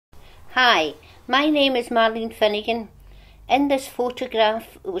Hi, my name is Marlene Finnigan. In this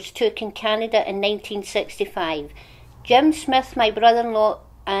photograph, it was took in Canada in 1965. Jim Smith, my brother-in-law,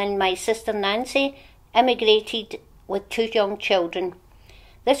 and my sister Nancy emigrated with two young children.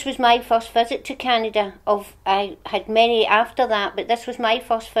 This was my first visit to Canada. I had many after that, but this was my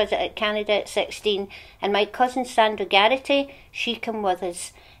first visit at Canada at 16. And my cousin Sandra Garrity, she came with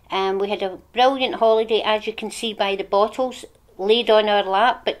us. We had a brilliant holiday, as you can see by the bottles laid on our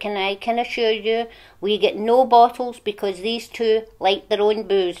lap, but can assure you, we get no bottles because these two like their own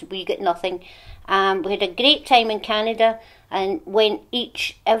booze. We get nothing. We had a great time in Canada and went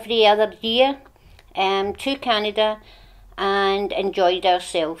every other year to Canada and enjoyed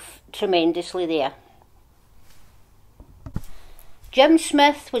ourselves tremendously there. Jim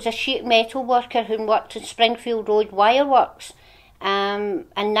Smith was a sheet metal worker who worked in Springfield Road Wireworks. And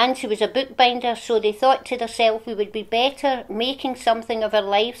Nancy was a bookbinder, so they thought to themselves we would be better making something of our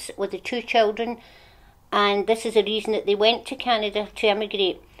lives with the two children, and this is the reason that they went to Canada to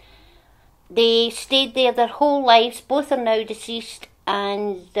emigrate. They stayed there their whole lives. Both are now deceased,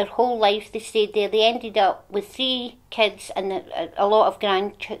 and their whole life they stayed there. They ended up with 3 kids and a lot of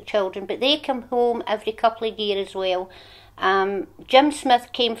grandchildren, but they come home every couple of years as well. Jim Smith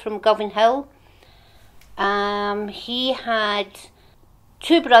came from Govan Hill. He had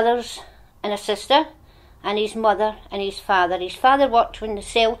 2 brothers and a sister, and his mother and his father. His father worked in the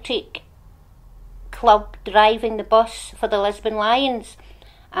Celtic club driving the bus for the Lisbon Lions,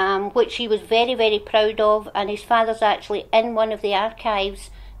 which he was very, very proud of, and his father's actually in one of the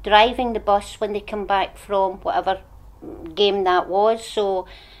archives driving the bus when they come back from whatever game that was. So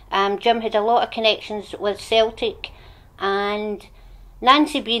Jim had a lot of connections with Celtic, and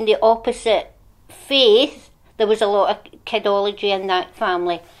Nancy being the opposite faith, there was a lot of kidology in that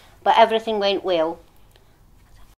family, but everything went well.